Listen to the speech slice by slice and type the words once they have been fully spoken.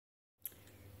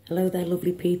Hello there,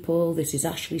 lovely people. This is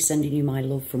Ashley sending you my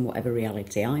love from whatever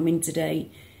reality I'm in today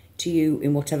to you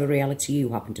in whatever reality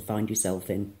you happen to find yourself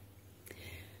in.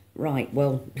 Right,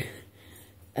 well,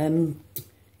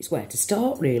 it's where to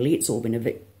start, really. It's all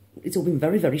been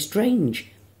very, very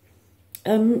strange.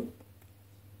 Over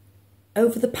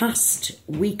the past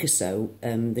week or so,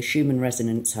 the Schumann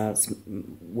resonance has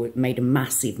made a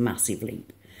massive, massive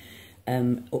leap.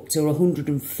 Up to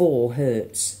 104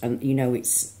 hertz, and you know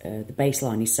it's the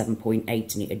baseline is 7.8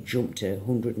 and it had jumped to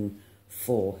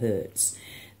 104 hertz.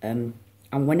 And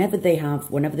whenever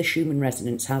the Schumann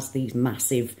resonance has these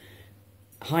massive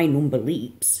high number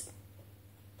leaps,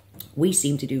 we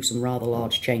seem to do some rather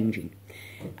large changing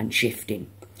and shifting.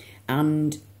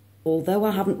 And although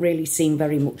I haven't really seen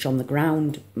very much on the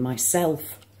ground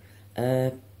myself,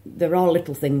 there are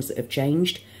little things that have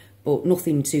changed, but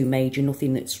nothing too major,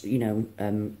 nothing that's, you know,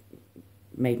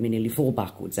 made me nearly fall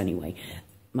backwards anyway.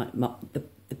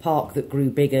 The park that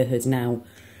grew bigger has now,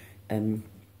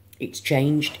 it's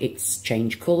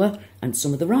changed colour, and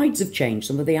some of the rides have changed,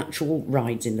 some of the actual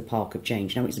rides in the park have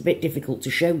changed. Now, it's a bit difficult to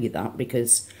show you that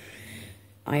because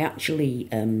I actually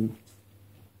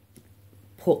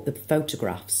put the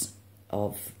photographs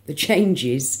of the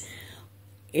changes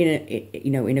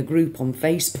in a group on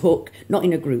Facebook, not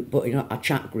in a group, but in a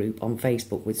chat group on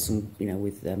Facebook with some,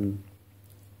 with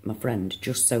my friend,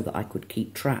 just so that I could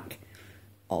keep track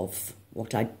of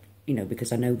what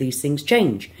because I know these things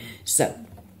change. So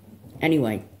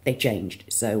anyway, they changed,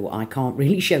 so I can't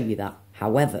really show you that.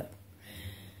 However,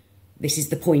 this is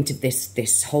the point of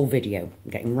this whole video.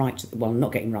 I'm getting right to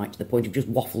not getting right to the point. I've just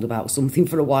waffled about something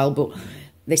for a while, but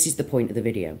this is the point of the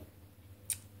video.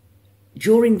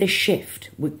 During this shift,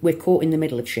 we're caught in the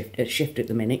middle of shift at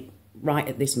the minute. Right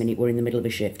at this minute, we're in the middle of a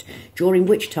shift. During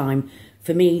which time,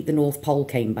 for me, the North Pole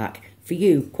came back. For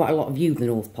you, quite a lot of you, the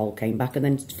North Pole came back. And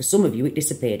then for some of you, it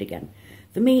disappeared again.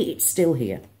 For me, it's still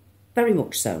here. Very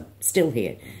much so. Still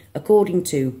here. According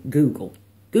to Google.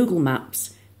 Google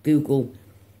Maps, Google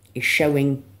is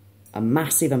showing a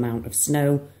massive amount of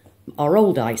snow. Our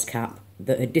old ice cap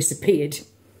that had disappeared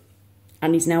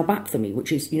and he's now back for me,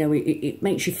 which is, it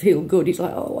makes you feel good. It's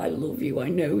like, oh, I love you, I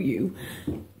know you.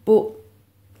 But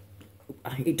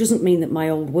it doesn't mean that my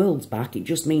old world's back. It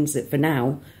just means that for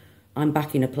now, I'm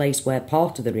back in a place where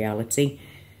part of the reality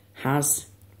has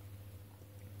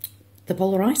the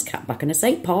polar ice cap back. And I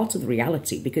say part of the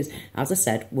reality because, as I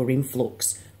said, we're in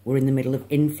flux. We're in the middle of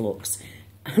influx.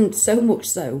 And so much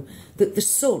so that the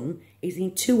sun is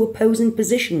in two opposing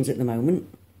positions at the moment.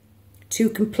 Two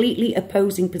completely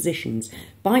opposing positions,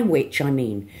 by which I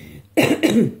mean,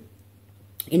 in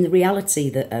the reality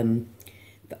that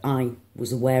that I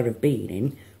was aware of being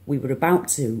in, we were about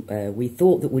to, we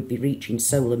thought that we'd be reaching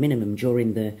solar minimum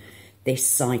during this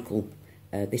cycle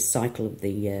of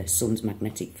the sun's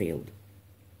magnetic field,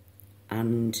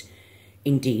 and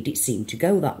indeed it seemed to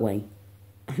go that way.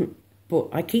 But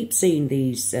I keep seeing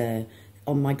these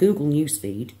on my Google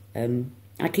newsfeed.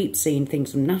 I keep seeing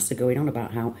things from NASA going on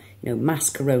about how, mass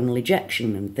coronal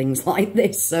ejection and things like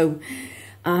this. So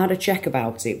I had a check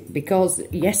about it because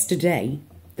yesterday,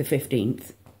 the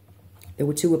 15th, there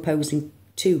were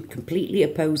two completely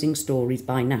opposing stories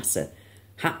by NASA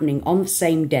happening on the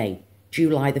same day,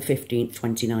 July the 15th,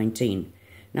 2019.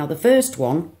 Now, the first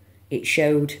one, it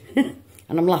showed, and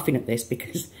I'm laughing at this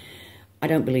because I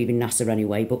don't believe in NASA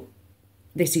anyway, but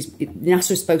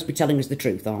NASA is supposed to be telling us the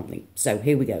truth, aren't they? So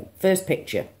here we go. First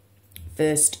picture,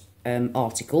 first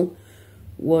article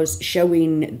was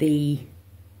showing the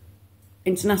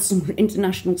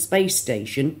International Space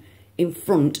Station in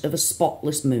front of a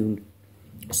spotless moon.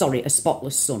 Sorry, a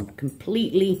spotless sun,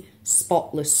 completely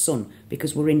spotless sun,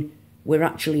 because we're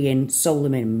actually in solar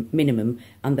minimum,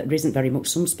 and there isn't very much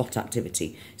sunspot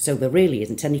activity. So there really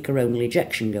isn't any coronal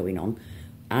ejection going on,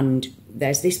 and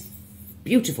there's this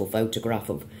beautiful photograph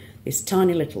of this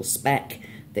tiny little speck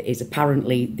that is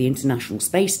apparently the International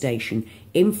Space Station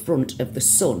in front of the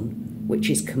sun, which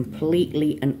is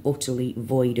completely and utterly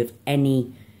void of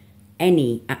any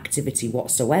activity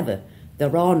whatsoever.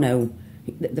 There are no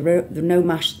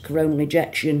mass coronal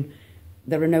ejection.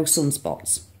 There are no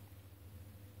sunspots.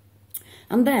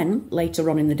 And then later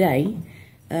on in the day,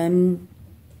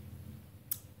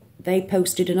 they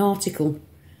posted an article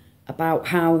about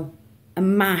how a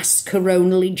mass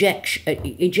coronal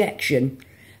ejection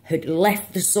had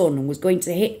left the sun and was going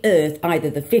to hit Earth either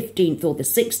the 15th or the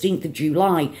 16th of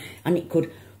July, and it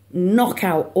could knock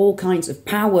out all kinds of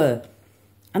power.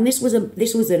 And this was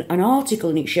an article,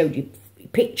 and it showed you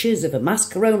pictures of a mass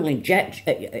coronal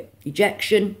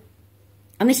ejection,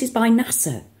 and this is by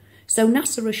NASA. So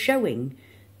NASA are showing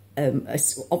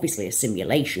obviously a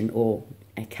simulation or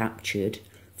a captured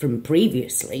from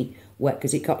previously,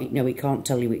 because it can't, it can't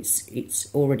tell you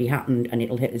it's already happened and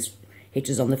it'll hit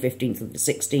us on the 15th or the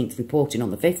 16th, reporting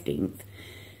on the 15th.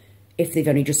 If they've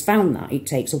only just found that, it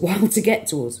takes a while to get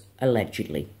to us,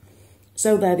 allegedly.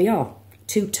 So there they are,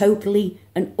 two totally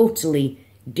and utterly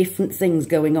different things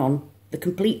going on, the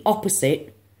complete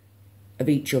opposite of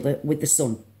each other with the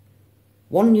sun.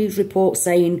 One news report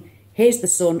saying, here's the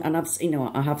sun, and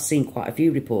I have seen quite a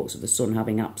few reports of the sun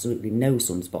having absolutely no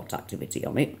sunspot activity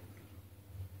on it.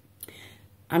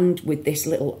 And with this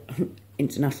little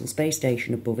International Space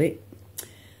Station above it.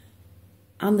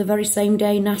 And the very same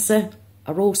day, NASA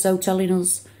are also telling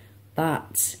us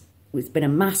that there's been a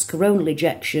mass coronal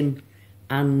ejection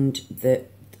and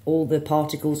that all the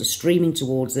particles are streaming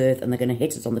towards Earth and they're going to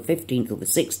hit us on the 15th or the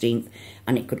 16th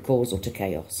and it could cause utter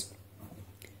chaos.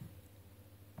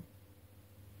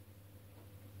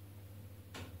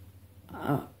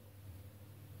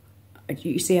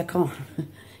 You see, I can't,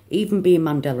 even being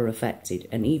Mandela affected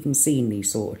and even seeing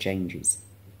these sort of changes,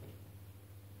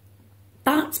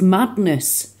 that's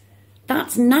madness.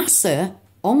 That's NASA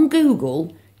on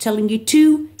Google telling you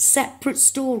two separate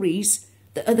stories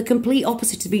that are the complete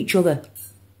opposite of each other.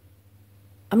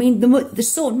 I mean, the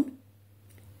sun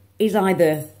is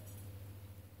either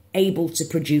able to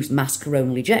produce mass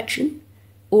coronal ejection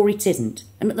or it isn't.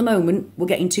 And at the moment, we're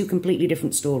getting two completely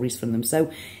different stories from them. So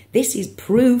this is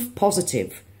proof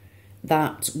positive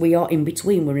that we are in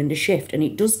between, we're in the shift. And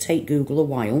it does take Google a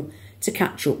while to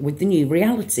catch up with the new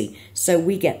reality. So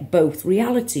we get both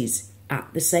realities at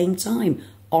the same time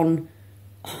on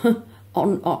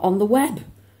the web.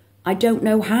 I don't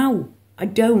know how. I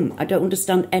don't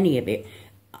understand any of it.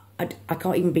 I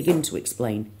can't even begin to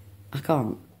explain. I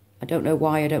can't. I don't know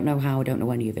why, I don't know how, I don't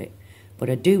know any of it. But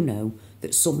I do know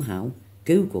that somehow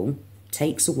Google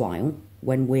takes a while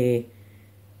when we're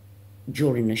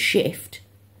during a shift.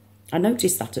 I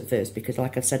noticed that at first because,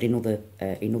 like I said in other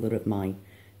of my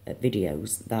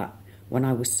videos, that when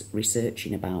I was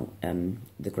researching about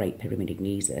the Great Pyramid in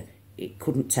Giza, it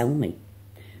couldn't tell me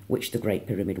which the Great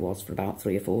Pyramid was for about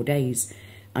 3 or 4 days.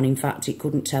 And in fact, it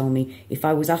couldn't tell me, if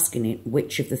I was asking it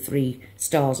which of the 3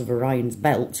 stars of Orion's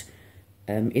belt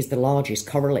is the largest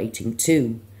correlating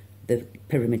to the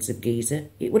pyramids of Giza,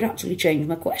 it would actually change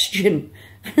my question.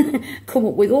 Come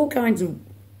up with all kinds of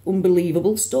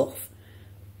unbelievable stuff.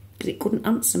 Because it couldn't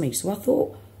answer me. So I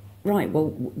thought, right, well,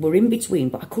 we're in between,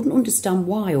 but I couldn't understand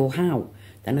why or how.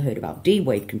 Then I heard about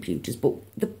D-Wave computers. But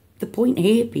the point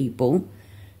here, people,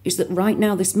 is that right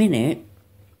now, this minute,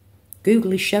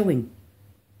 Google is showing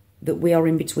that we are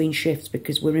in between shifts,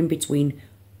 because we're in between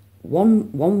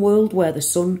one world where the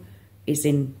sun is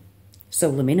in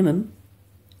solar minimum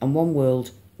and one world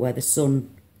where the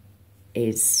sun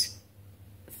is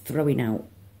throwing out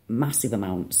massive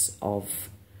amounts of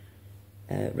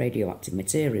radioactive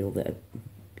material that are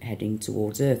heading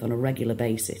towards Earth on a regular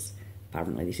basis.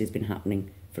 Apparently this has been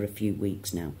happening for a few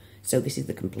weeks now. So this is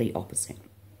the complete opposite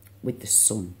with the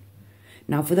sun.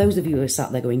 Now, for those of you who are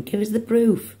sat there going, give us the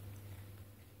proof.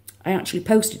 I actually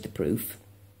posted the proof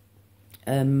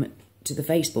to the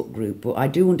Facebook group, but I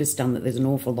do understand that there's an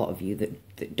awful lot of you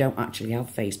that don't actually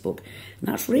have Facebook. And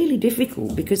that's really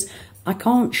difficult because I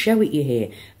can't show it you here.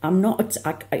 I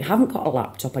haven't got a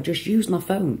laptop, I just use my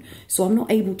phone. So I'm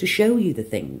not able to show you the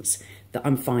things that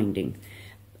I'm finding.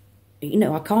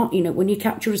 I can't, when you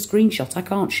capture a screenshot, I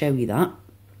can't show you that.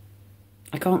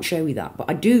 I can't show you that. But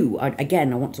I do,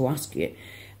 again, I want to ask you,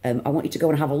 I want you to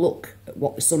go and have a look at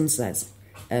what the sun says.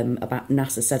 About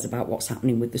NASA says about what's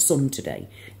happening with the sun today,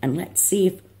 and let's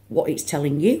see what it's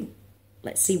telling you.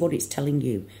 Let's see what it's telling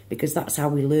you, because that's how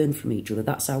we learn from each other.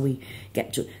 That's how we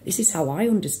get to. This is how I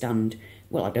understand.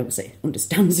 Well, I don't say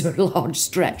understand's a large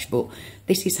stretch, but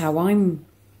this is how I'm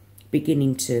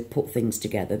beginning to put things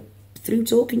together through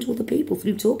talking to other people,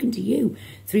 through talking to you,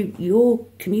 through your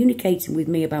communicating with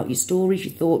me about your stories,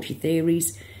 your thoughts, your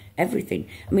theories, everything.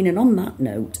 I mean, and on that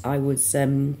note, I was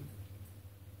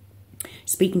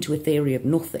speaking to a theory of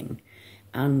nothing,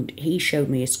 and he showed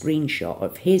me a screenshot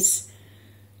of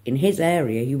in his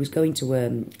area, he was going to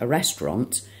a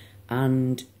restaurant,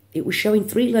 and it was showing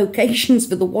 3 locations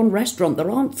for the one restaurant.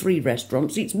 There aren't 3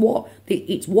 restaurants, it's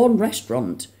one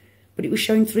restaurant, but it was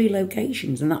showing 3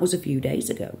 locations, and that was a few days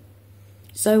ago.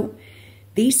 So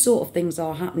these sort of things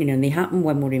are happening, and they happen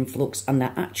when we're in flux, and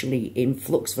they're actually in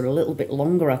flux for a little bit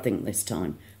longer, I think, this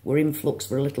time. We're in flux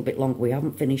for a little bit longer. We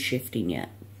haven't finished shifting yet.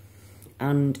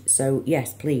 And so,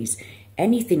 yes, please,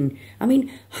 anything, I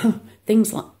mean,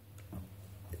 things like,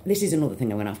 this is another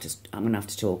thing I'm going to have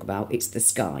to talk about. It's the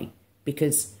sky,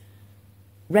 because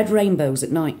red rainbows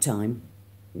at night time,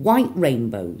 white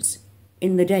rainbows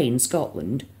in the day in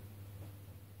Scotland,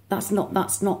 that's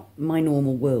not my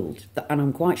normal world, and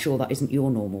I'm quite sure that isn't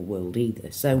your normal world either.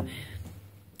 So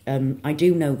I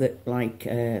do know that, like,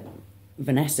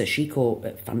 Vanessa, she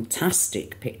caught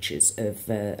fantastic pictures of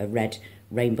a red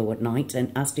rainbow at night,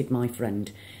 and as did my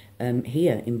friend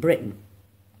here in Britain.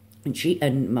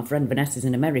 And my friend Vanessa's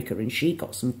in America, and she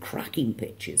got some cracking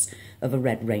pictures of a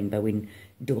red rainbow in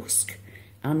dusk.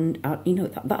 And you know,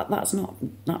 that's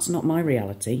not my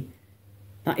reality.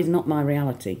 That is not my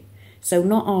reality. So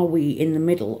not are we in the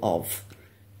middle of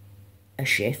a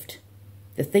shift.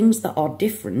 The things that are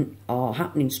different are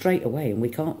happening straight away, and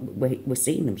we're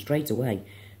seeing them straight away,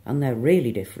 and they're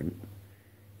really different.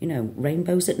 You know,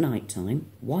 rainbows at night time,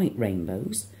 white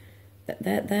rainbows,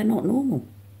 they're not normal.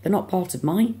 They're not part of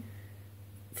my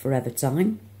forever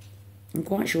time. I'm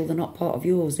quite sure they're not part of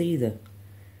yours either.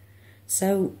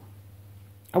 So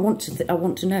I want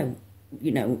to know,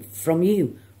 you know, from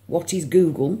you, what is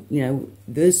Google, you know,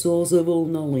 the source of all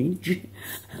knowledge,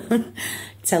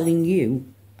 telling you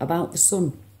about the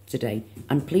sun today?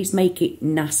 And please make it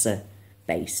NASA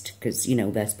based, because, you know,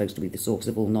 they're supposed to be the source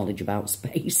of all knowledge about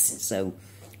space. So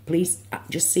please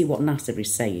just see what NASA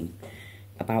is saying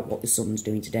about what the sun's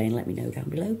doing today, and let me know down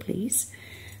below, please.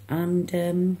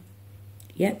 And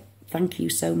yeah, thank you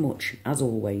so much, as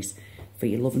always, for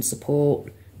your love and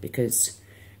support, because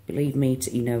believe me,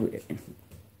 you know,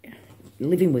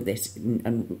 living with this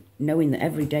and knowing that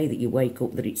every day that you wake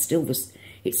up that it's still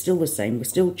the same, we're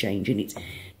still changing.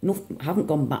 I haven't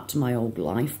gone back to my old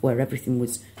life where everything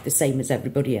was the same as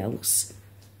everybody else.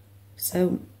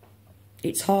 So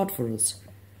it's hard for us.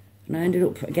 And I ended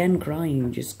up again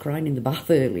crying, just crying in the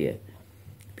bath earlier,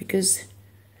 because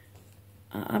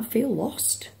I feel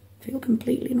lost. I feel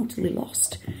completely and utterly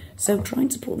lost. So trying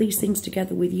to put these things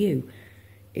together with you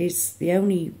is the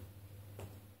only...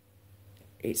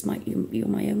 you're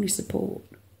my only support,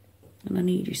 and I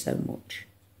need you so much.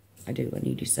 I do, I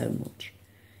need you so much.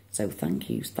 So thank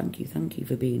you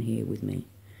for being here with me.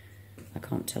 I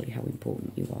can't tell you how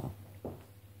important you are.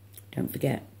 Don't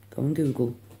forget, go on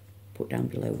Google, put down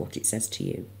below what it says to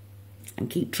you, and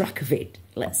keep track of it.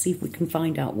 Let's see if we can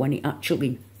find out when it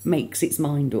actually makes its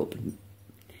mind up.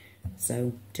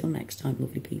 So, till next time,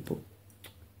 lovely people.